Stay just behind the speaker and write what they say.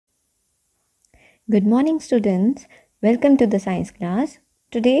Good morning, students. Welcome to the science class.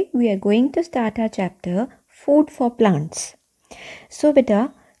 Today we are going to start our chapter Food for Plants. So,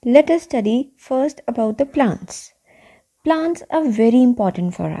 beta, let us study first about the plants. Plants are very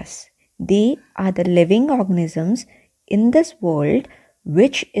important for us. They are the living organisms in this world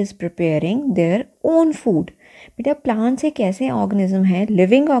which is preparing their own food. बेटा plants एक ऐसे organism है,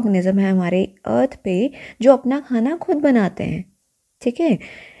 living organism है हमारे अर्थ पे जो अपना खाना खुद बनाते हैं. ठीक है,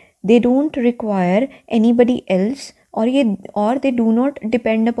 they don't require anybody else or they do not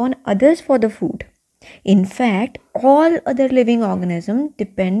depend upon others for the food. In fact, all other living organisms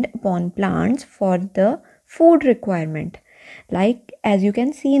depend upon plants for the food requirement. Like as you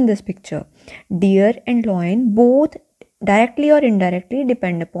can see in this picture, deer and lion both directly or indirectly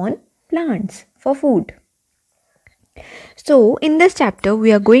depend upon plants for food. So, in this chapter,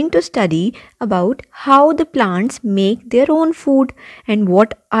 we are going to study about how the plants make their own food and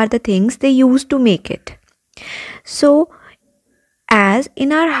what are the things they use to make it. So, as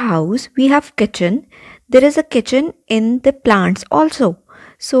in our house, we have kitchen. There is a kitchen in the plants also.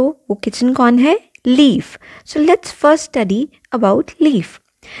 So, wo kitchen kaun hai? Leaf. So, let's first study about leaf.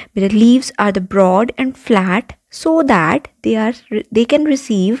 The leaves are the broad and flat so that they can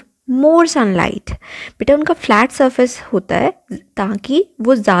receive more sunlight. बेटा उनका flat surface होता है ताकि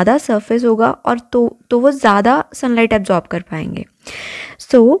वो ज़्यादा surface होगा और तो वो ज़्यादा सनलाइट एब्जॉर्ब कर पाएंगे.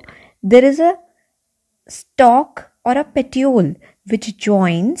 सो देर इज़ अ स्टॉक और अ पेट्यूल विच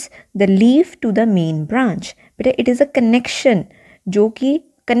joins the leaf to the main branch. बेटा इट इज़ अ कनेक्शन जो कि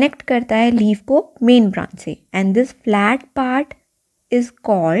कनेक्ट करता है लीफ को मेन ब्रांच से. And this flat part is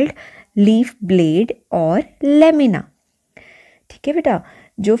called leaf blade और लेमिना. ठीक है बेटा,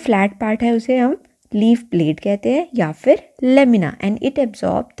 जो फ्लैट पार्ट है उसे हम लीफ ब्लेड कहते हैं या फिर lamina and it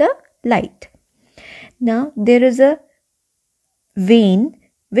absorb the light. Now there is a when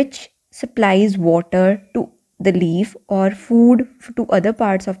which supplies water to the leaf or food to other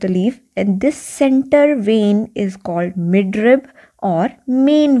parts of the leaf, and this center vein is called midrib or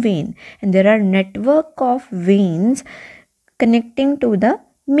main vein, and there are network of veins connecting to the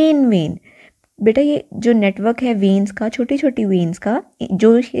main vein. बेटा ये जो network है veins का, छोटी छोटी veins का,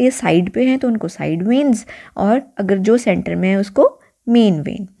 जो ये साइड पे हैं तो उनको साइड वेन्स, और अगर जो सेंटर में है उसको main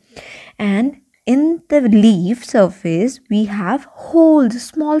vein. And in the leaf surface we have holes,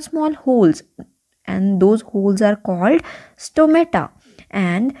 small small holes, and those holes are called stomata,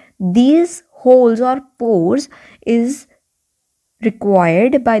 and these holes or pores is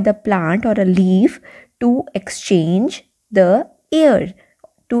required by the plant or a leaf to exchange the air,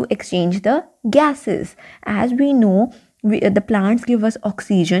 to exchange the gases. As we know, the plants give us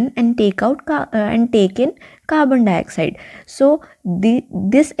oxygen and take in carbon dioxide. So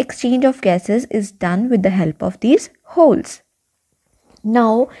this exchange of gases is done with the help of these holes.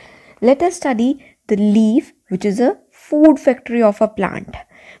 Now let us study the leaf, which is a food factory of a plant.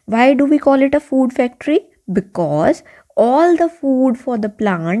 Why do we call it a food factory? Because all the food for the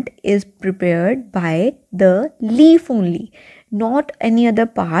plant is prepared by the leaf only. Not any other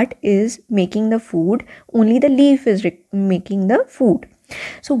part is making the food, only the leaf is making the food.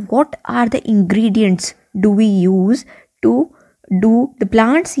 So what are the ingredients do we use to do the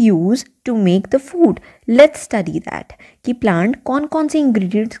plants use to make the food? Let's study that कि plant कौन कौन से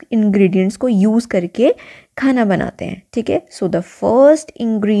ingredients को use करके खाना बनाते हैं. ठीक है, so the first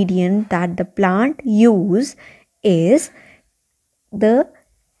ingredient that the plant use is the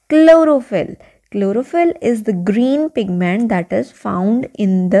chlorophyll. Chlorophyll is the green pigment that is found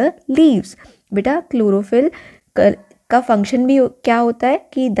in the leaves. बेटा क्लोरोफिल का फंक्शन भी क्या होता है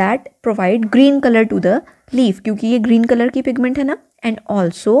कि that provide green colour to the leaf, क्योंकि ये green colour की पिगमेंट है ना. And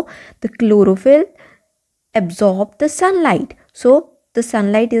also the chlorophyll absorb the sunlight, so the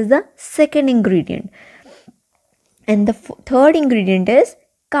sunlight is the second ingredient. And the third ingredient is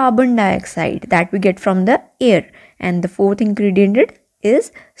carbon dioxide that we get from the air, and the fourth ingredient is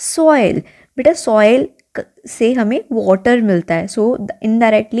soil. बेटा soil से हमें water मिलता है, so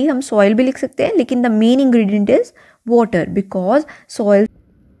indirectly हम soil भी लिख सकते हैं, लेकिन the main ingredient is water because soil,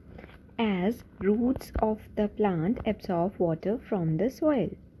 as roots of the plant absorb water from the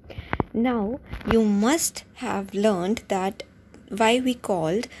soil. Now you must have learned that why we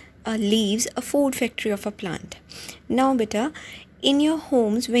called leaves a food factory of a plant. Now beta, in your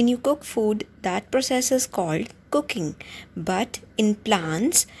homes when you cook food, that process is called cooking, but in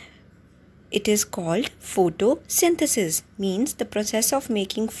plants it is called photosynthesis, means the process of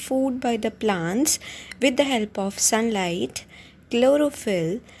making food by the plants with the help of sunlight,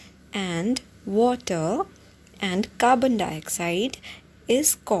 chlorophyll and water and carbon dioxide is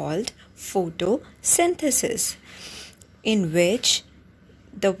called photosynthesis, in which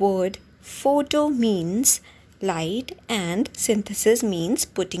the word Photo means light and synthesis means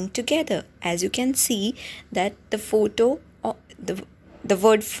putting together. As you can see that the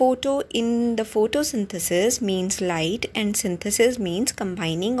word photo in the photosynthesis means light and synthesis means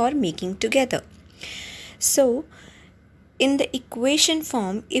combining or making together. So in the equation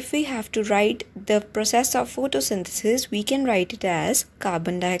form, if we have to write the process of photosynthesis, we can write it as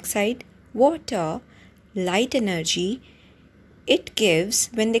carbon dioxide, water, light energy. It gives,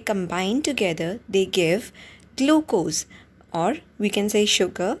 when they combine together, they give glucose, or we can say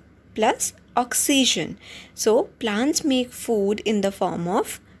sugar plus oxygen. So plants make food in the form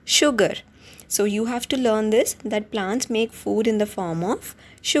of sugar. So you have to learn this, that plants make food in the form of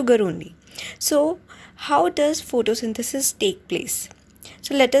sugar only. So how does photosynthesis take place?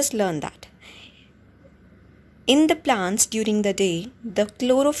 So let us learn that. In the plants during the day, the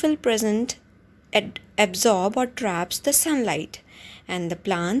chlorophyll present absorb or traps the sunlight, and the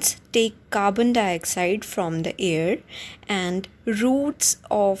plants take carbon dioxide from the air, and roots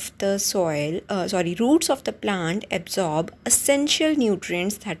of the plant absorb essential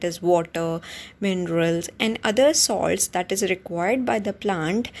nutrients, that is water, minerals and other salts that is required by the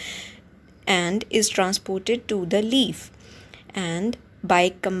plant and is transported to the leaf. And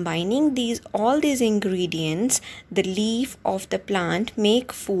by combining all these ingredients, the leaf of the plant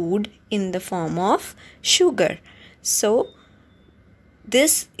make food in the form of sugar. So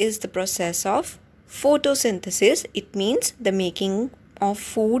this is the process of photosynthesis. It means the making of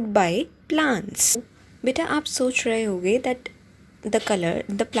food by plants. बेटा आप सोच रहे होंगे that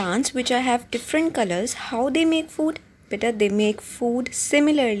the plants which have different colors, how they make food? Better, they make food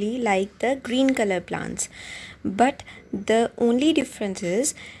similarly like the green color plants, but the only difference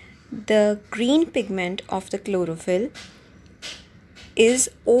is the green pigment of the chlorophyll is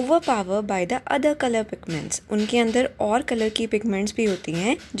overpowered by the other color pigments. उनके अंदर और colour की pigments भी होती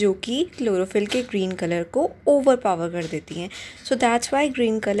हैं जो कि chlorophyll के ग्रीन कलर को ओवरपावर कर देती हैं. So that's why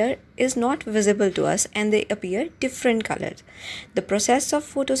green color is not visible to us and they appear different colors. The process of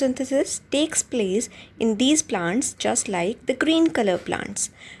photosynthesis takes place in these plants just like the green color plants.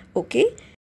 Okay.